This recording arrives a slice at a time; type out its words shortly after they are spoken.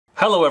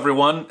Hello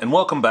everyone, and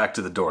welcome back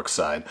to the Dork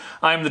Side.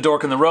 I'm the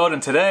Dork in the Road,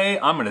 and today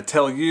I'm going to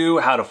tell you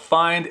how to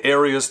find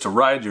areas to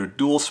ride your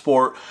dual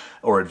sport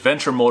or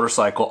adventure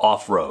motorcycle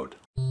off-road.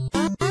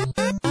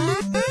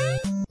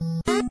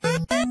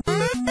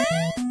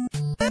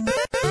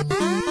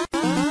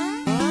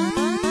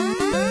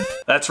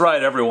 That's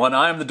right everyone,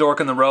 I am the Dork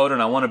in the Road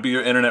and I want to be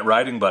your internet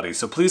riding buddy,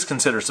 so please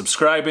consider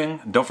subscribing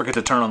and don't forget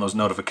to turn on those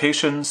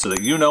notifications so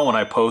that you know when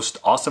I post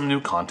awesome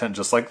new content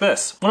just like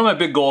this. One of my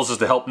big goals is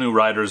to help new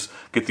riders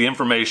get the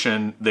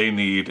information they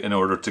need in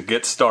order to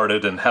get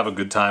started and have a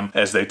good time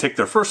as they take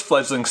their first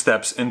fledgling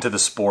steps into the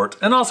sport,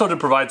 and also to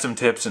provide some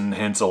tips and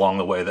hints along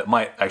the way that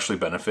might actually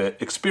benefit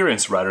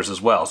experienced riders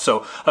as well.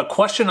 So a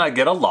question I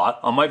get a lot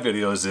on my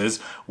videos is,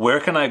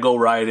 where can I go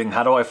riding?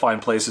 How do I find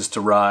places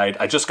to ride?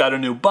 I just got a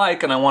new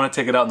bike and I want to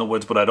take it out in the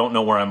woods, but I don't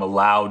know where I'm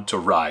allowed to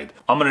ride.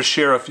 I'm going to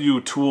share a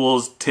few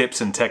tools, tips,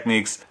 and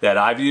techniques that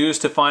I've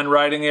used to find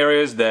riding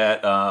areas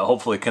that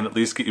hopefully can at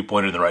least get you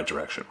pointed in the right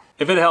direction.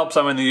 If it helps,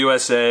 I'm in the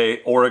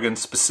USA, Oregon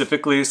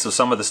specifically, so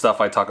some of the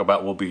stuff I talk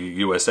about will be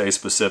USA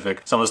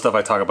specific. Some of the stuff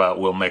I talk about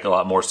will make a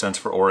lot more sense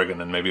for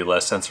Oregon and maybe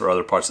less sense for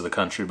other parts of the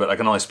country, but I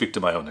can only speak to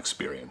my own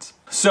experience.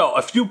 So,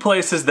 a few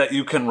places that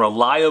you can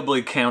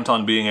reliably count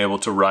on being able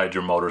to ride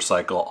your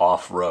motorcycle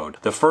off-road.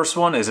 The first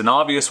one is an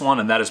obvious one,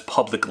 and that is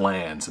public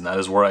lands, and that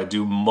is where I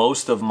do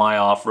most of my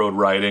off-road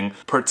riding,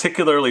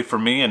 particularly for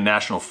me in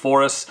national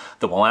forests.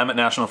 The Willamette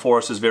National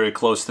Forest is very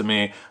close to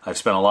me. I've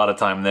spent a lot of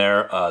time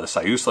there. The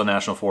Siuslaw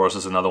National Forest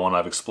is another one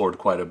I've explored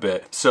quite a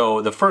bit.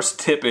 So the first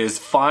tip is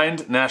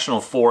find national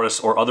forests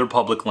or other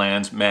public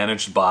lands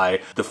managed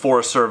by the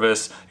Forest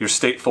Service, your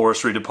state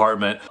forestry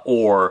department,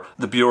 or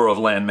the Bureau of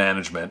Land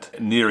Management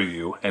near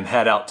you, and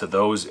head out to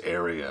those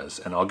areas.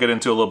 And I'll get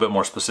into a little bit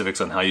more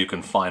specifics on how you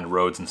can find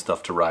roads and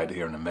stuff to ride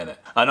here in a minute.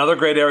 Another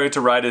great area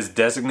to ride is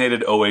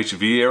designated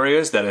OHV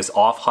areas, that is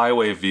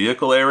off-highway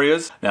vehicle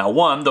areas. Now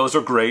one, those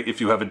are great if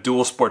you have a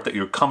dual sport that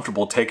you're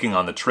comfortable taking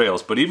on the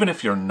trails, but even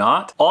if you're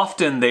not,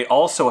 often they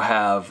also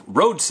have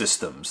road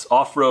systems,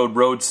 off-road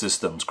road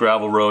systems,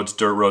 gravel roads,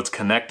 dirt roads,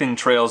 connecting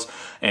trails,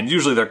 and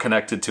usually they're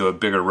connected to a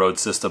bigger road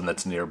system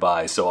that's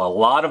nearby. So a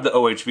lot of the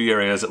OHV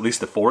areas, at least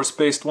the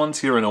forest-based ones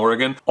here in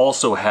Oregon,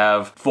 also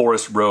have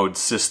forest road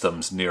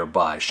systems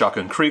nearby.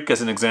 Shotgun Creek,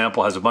 as an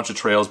example, has a bunch of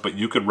trails, but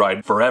you could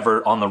ride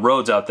forever on the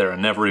roads out there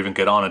and never even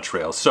get on a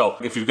trail. So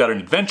if you've got an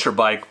adventure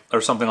bike or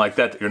something like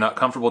that that you're not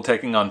comfortable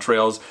taking on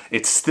trails,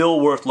 it's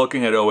still worth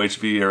looking at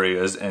OHV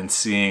areas and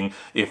seeing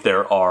if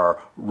there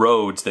are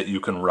roads that you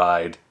can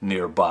ride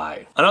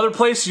nearby. Another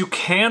place you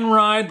can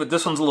ride, but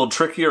this one's a little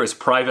trickier, is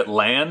private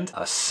land.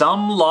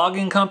 Some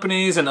logging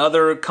companies and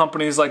other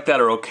companies like that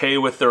are okay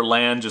with their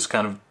land, just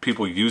kind of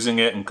people using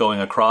it and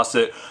going across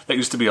it. That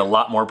used to be a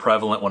lot more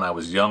prevalent when I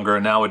was younger.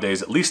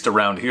 Nowadays, at least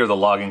around here, the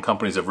logging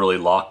companies have really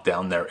locked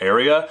down their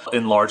area,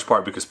 in large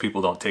part because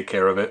people don't take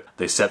care of it.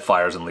 They set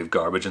fires and leave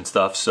garbage and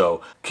stuff.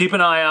 So keep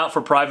an eye out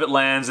for private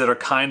lands that are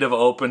kind of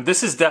open.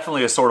 This is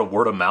definitely a sort of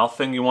word of mouth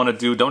thing you want to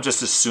do. Don't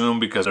just assume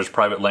because there's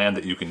private land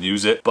that you can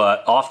use it,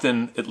 but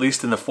often, at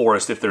least in the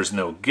forest, if there's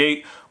no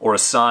gate or a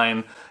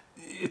sign,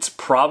 it's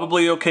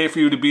probably okay for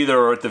you to be there,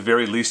 or at the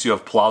very least you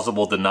have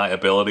plausible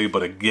deniability.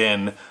 But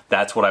again,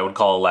 that's what I would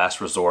call a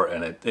last resort,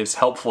 and it's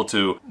helpful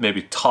to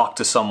maybe talk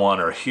to someone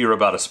or hear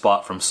about a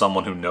spot from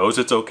someone who knows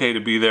it's okay to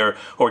be there,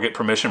 or get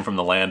permission from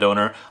the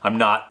landowner. I'm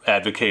not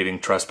advocating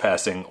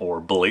trespassing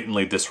or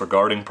blatantly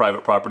disregarding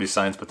private property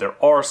signs, but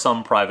there are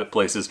some private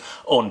places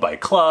owned by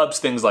clubs,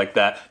 things like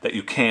that, that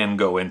you can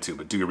go into,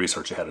 but do your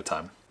research ahead of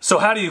time. So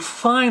how do you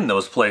find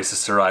those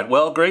places to ride?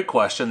 Well, great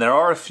question. There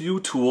are a few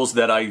tools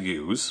that I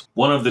use.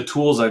 One of the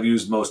tools I've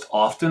used most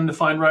often to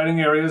find riding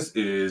areas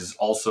is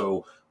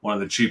also one of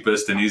the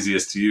cheapest and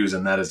easiest to use,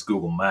 and that is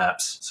Google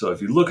Maps. So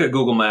if you look at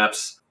Google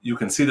Maps, you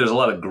can see there's a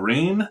lot of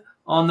green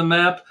on the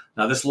map.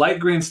 Now this light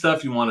green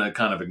stuff, you want to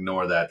kind of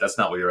ignore that. That's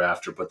not what you're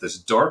after. But this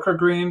darker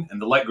green,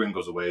 and the light green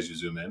goes away as you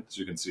zoom in. As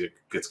you can see, it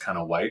gets kind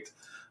of white.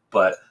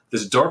 But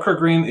this darker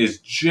green is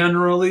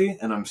generally,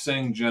 and I'm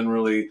saying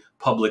generally,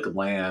 public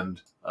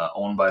land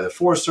owned by the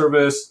Forest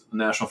Service,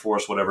 National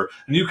Forest, whatever.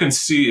 And you can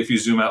see, if you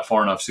zoom out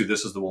far enough, see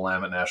this is the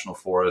Willamette National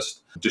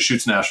Forest.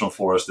 Deschutes National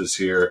Forest is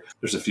here.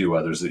 There's a few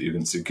others that you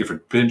can see.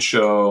 Gifford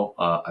Pinchot,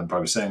 I'm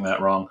probably saying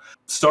that wrong.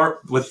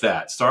 Start with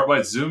that. Start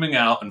by zooming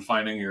out and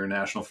finding your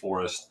national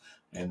forest,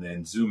 and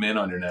then zoom in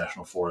on your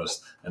national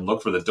forest and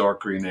look for the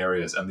dark green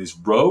areas. And these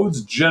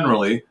roads,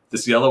 generally,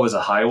 this yellow is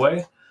a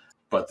highway,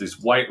 but these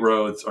white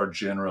roads are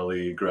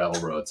generally gravel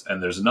roads.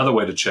 And there's another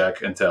way to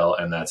check and tell,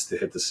 and that's to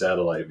hit the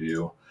satellite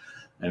view.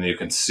 And you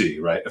can see,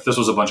 right? If this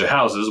was a bunch of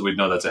houses, we'd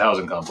know that's a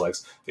housing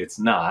complex. It's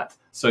not.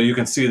 So you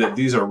can see that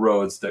these are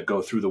roads that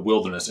go through the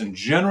wilderness. And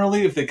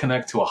generally, if they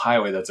connect to a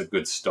highway, that's a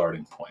good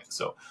starting point.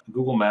 So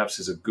Google Maps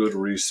is a good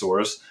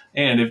resource.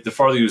 And if the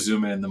farther you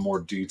zoom in, the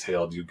more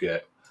detailed you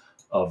get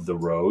of the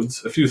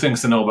roads. A few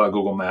things to know about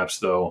Google Maps,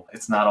 though.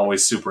 It's not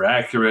always super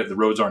accurate. The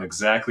roads aren't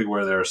exactly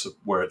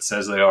where it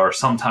says they are.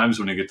 Sometimes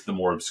when you get to the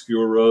more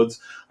obscure roads,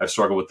 I've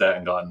struggled with that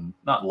and gotten,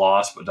 not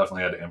lost, but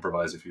definitely had to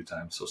improvise a few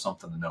times. So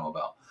something to know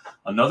about.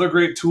 Another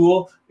great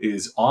tool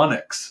is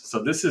Onyx.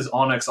 So this is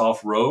Onyx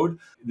Off-Road.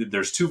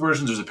 There's two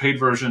versions. There's a paid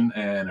version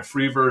and a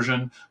free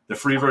version. The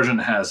free version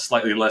has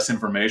slightly less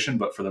information,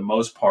 but for the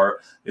most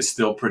part, it's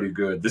still pretty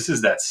good. This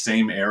is that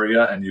same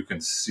area, and you can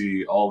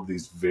see all of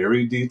these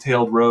very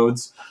detailed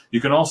roads.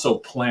 You can also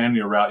plan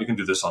your route. You can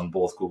do this on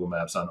both Google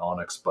Maps and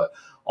Onyx, but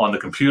on the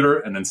computer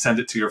and then send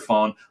it to your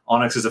phone.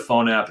 Onyx is a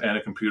phone app and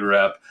a computer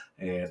app,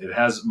 and it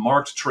has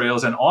marked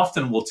trails and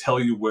often will tell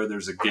you where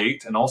there's a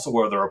gate and also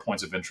where there are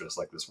points of interest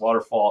like this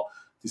waterfall,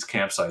 these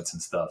campsites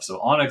and stuff. So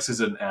Onyx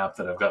is an app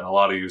that I've gotten a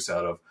lot of use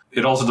out of.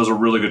 It also does a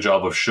really good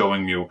job of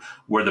showing you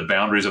where the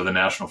boundaries of the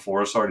national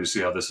forest are. You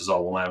see how this is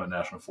all Willamette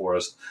National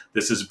Forest.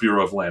 This is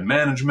Bureau of Land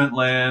Management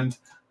land,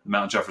 the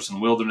Mount Jefferson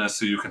Wilderness,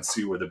 so you can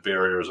see where the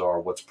barriers are,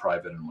 what's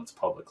private and what's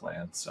public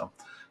land. So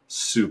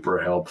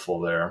super helpful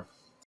there.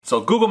 So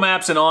Google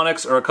Maps and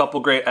Onyx are a couple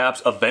great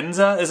apps.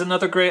 Avenza is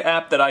another great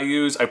app that I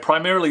use. I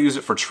primarily use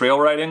it for trail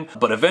riding,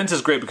 but Avenza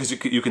is great because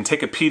you can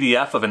take a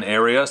PDF of an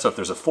area. So if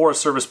there's a Forest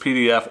Service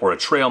PDF or a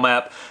trail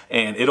map,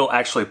 and it'll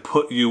actually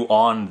put you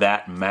on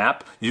that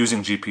map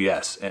using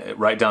GPS,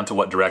 right down to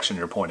what direction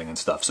you're pointing and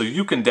stuff. So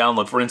you can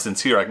download, for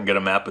instance, here I can get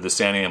a map of the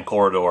San Am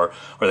corridor or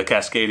the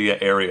Cascadia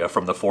area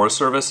from the Forest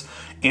Service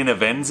in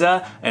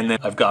Avenza, and then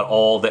I've got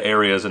all the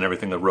areas and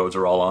everything, the roads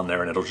are all on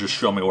there, and it'll just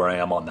show me where I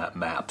am on that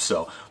map.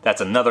 So that's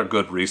another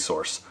good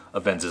resource.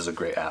 Avenza is a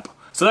great app.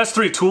 So that's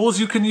 3 tools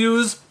you can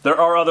use. There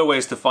are other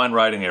ways to find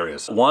riding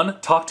areas.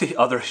 1, talk to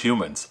other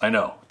humans. I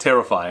know,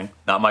 terrifying,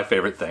 not my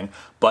favorite thing,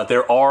 but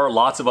there are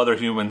lots of other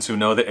humans who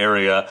know the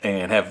area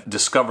and have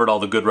discovered all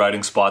the good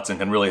riding spots and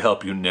can really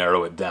help you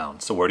narrow it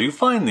down. So where do you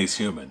find these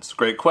humans?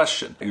 Great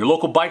question. Your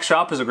local bike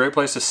shop is a great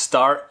place to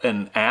start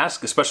and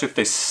ask, especially if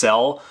they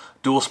sell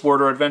dual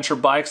sport or adventure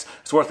bikes.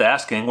 It's worth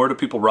asking, where do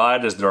people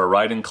ride? Is there a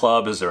riding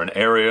club? Is there an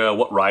area?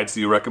 What rides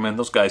do you recommend?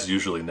 Those guys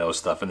usually know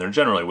stuff, and they're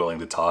generally willing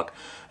to talk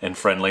and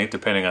friendly,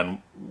 depending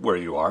on where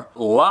you are.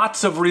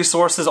 Lots of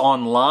resources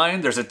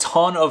online. There's a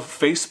ton of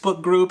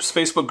Facebook groups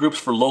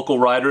for local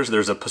riders.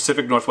 There's a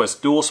Pacific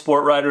Northwest Dual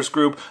Sport Riders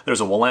group. There's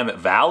a Willamette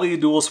Valley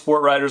Dual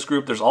Sport Riders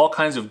group. There's all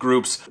kinds of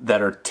groups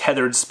that are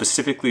tethered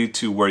specifically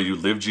to where you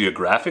live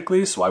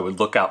geographically, so I would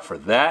look out for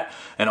that.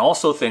 And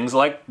also things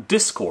like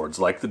Discords,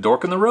 like the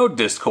Dork and the Road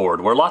Discord,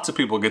 where lots of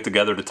people get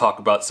together to talk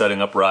about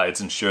setting up rides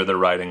and share their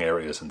riding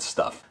areas and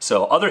stuff.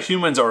 So other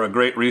humans are a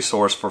great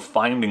resource for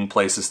finding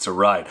places to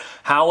ride.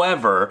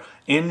 However,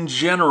 in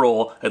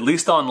general, at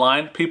least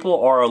online,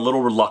 people are a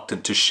little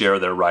reluctant to share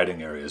their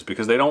riding areas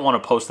because they don't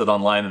want to post it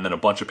online and then a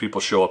bunch of people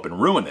show up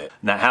and ruin it.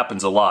 And that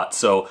happens a lot.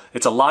 So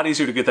it's a lot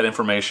easier to get that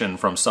information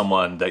from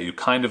someone that you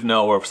kind of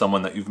know or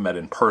someone that you've met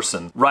in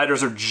person.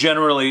 Riders are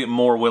generally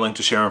more willing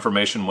to share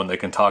information when they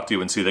can talk to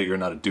you and see that you're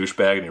not a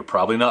douchebag and you're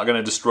probably not going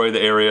to destroy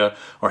the area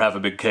or have a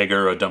big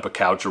kegger or dump a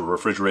couch or a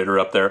refrigerator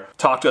up there.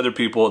 Talk to other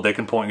people. They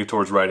can point you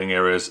towards riding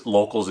areas,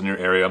 locals in your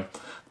area.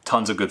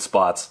 Tons of good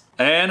spots.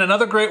 And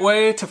another great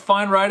way to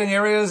find riding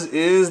areas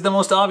is the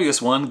most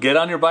obvious one. Get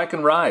on your bike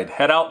and ride.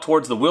 Head out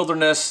towards the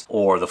wilderness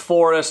or the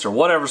forest or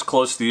whatever's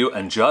close to you,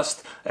 and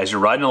just as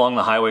you're riding along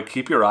the highway,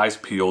 keep your eyes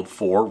peeled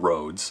for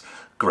roads,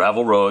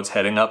 gravel roads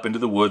heading up into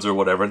the woods or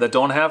whatever that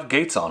don't have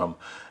gates on them.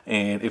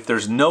 And if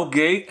there's no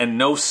gate and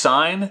no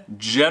sign,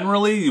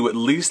 generally you at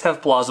least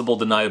have plausible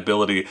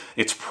deniability.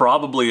 It's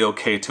probably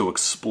okay to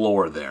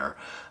explore there.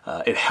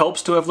 It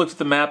helps to have looked at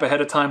the map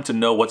ahead of time to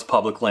know what's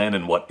public land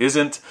and what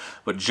isn't,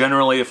 but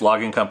generally if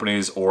logging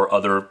companies or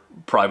other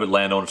private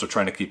landowners are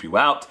trying to keep you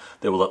out,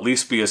 there will at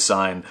least be a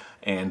sign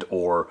and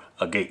or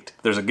a gate.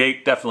 If there's a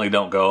gate, definitely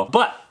don't go.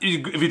 But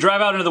if you drive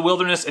out into the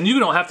wilderness, and you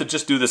don't have to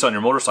just do this on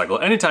your motorcycle,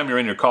 anytime you're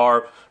in your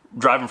car,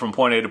 driving from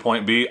point A to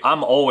point B,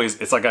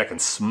 it's like I can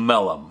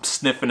smell them,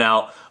 sniffing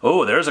out,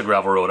 oh, there's a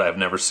gravel road I've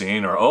never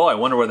seen, or oh, I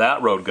wonder where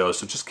that road goes.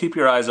 So just keep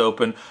your eyes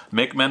open,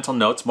 make mental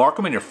notes, mark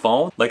them in your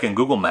phone, like in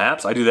Google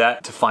Maps. I do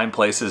that to find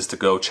places to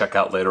go check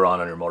out later on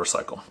your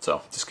motorcycle.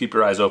 So just keep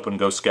your eyes open,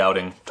 go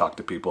scouting, talk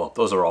to people.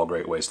 Those are all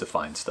great ways to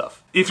find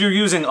stuff. If you're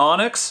using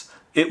Onyx,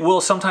 it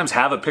will sometimes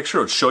have a picture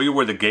or show you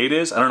where the gate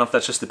is. I don't know if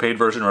that's just the paid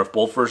version or if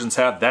both versions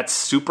have. That's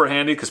super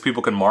handy because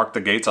people can mark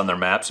the gates on their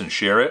maps and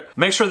share it.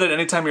 Make sure that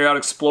anytime you're out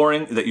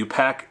exploring that you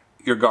pack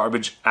your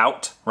garbage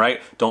out,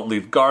 right? Don't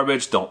leave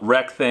garbage, don't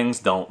wreck things,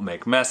 don't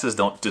make messes,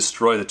 don't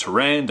destroy the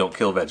terrain, don't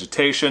kill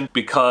vegetation,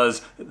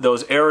 because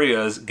those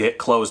areas get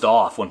closed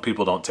off when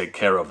people don't take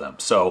care of them.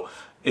 So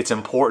it's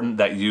important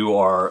that you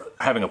are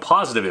having a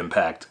positive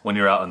impact when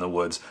you're out in the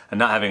woods and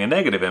not having a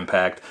negative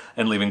impact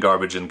and leaving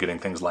garbage and getting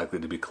things likely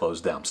to be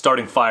closed down.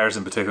 Starting fires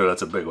in particular,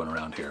 that's a big one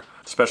around here,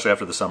 especially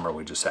after the summer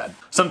we just had.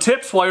 Some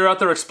tips while you're out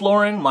there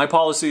exploring. My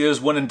policy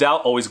is when in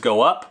doubt, always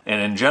go up. And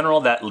in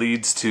general, that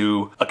leads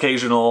to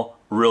occasional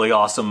really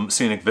awesome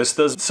scenic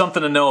vistas.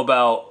 Something to know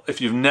about if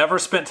you've never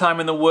spent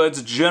time in the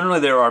woods, generally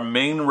there are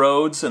main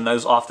roads and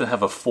those often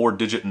have a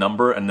 4-digit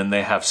number, and then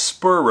they have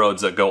spur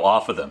roads that go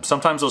off of them.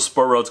 Sometimes those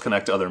spur roads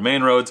connect to other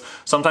main roads.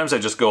 Sometimes they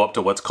just go up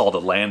to what's called a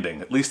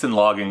landing, at least in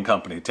logging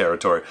company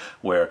territory,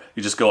 where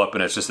you just go up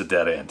and it's just a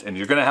dead end. And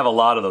you're gonna have a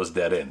lot of those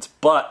dead ends.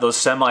 But those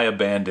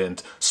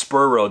semi-abandoned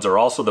spur roads are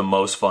also the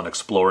most fun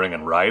exploring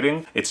and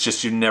riding. It's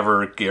just you're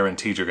never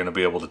guaranteed you're gonna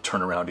be able to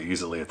turn around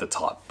easily at the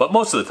top. But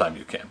most of the time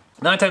you can.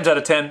 9 times out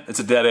of 10, it's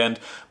a dead end,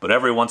 but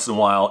every once in a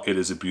while it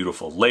is a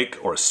beautiful lake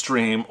or a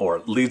stream, or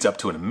it leads up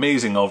to an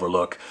amazing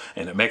overlook,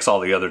 and it makes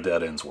all the other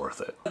dead ends worth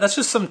it. That's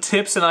just some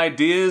tips and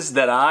ideas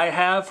that I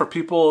have for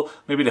people,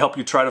 maybe to help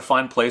you try to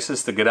find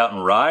places to get out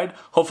and ride.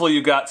 Hopefully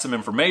you got some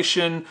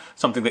information,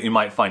 something that you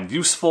might find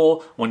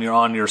useful when you're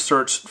on your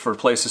search for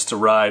places to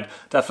ride.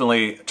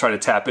 Definitely try to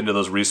tap into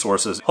those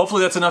resources.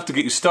 Hopefully that's enough to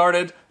get you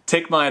started.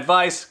 Take my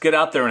advice, get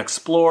out there and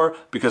explore,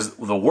 because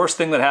the worst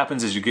thing that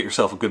happens is you get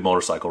yourself a good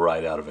motorcycle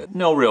ride out of it.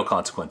 No real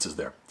consequences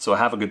there. So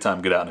have a good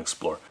time, get out and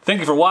explore.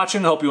 Thank you for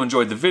watching. I hope you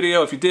enjoyed the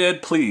video. If you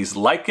did, please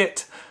like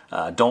it.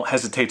 Don't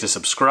hesitate to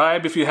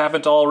subscribe if you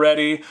haven't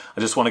already.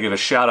 I just want to give a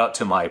shout out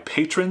to my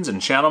patrons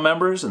and channel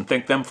members and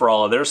thank them for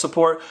all of their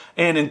support,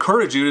 and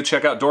encourage you to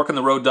check out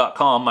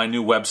dorkandtheroad.com, my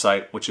new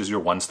website, which is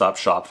your one-stop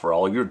shop for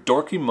all your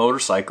dorky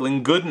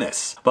motorcycling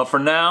goodness. But for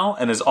now,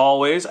 and as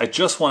always, I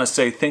just want to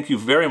say thank you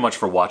very much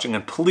for watching,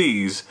 and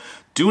please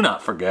do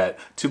not forget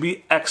to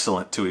be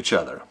excellent to each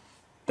other.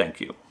 Thank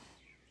you.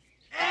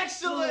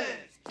 Excellent!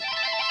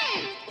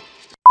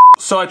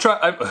 So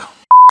I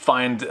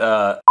find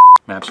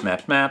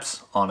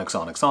maps,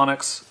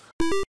 onyx.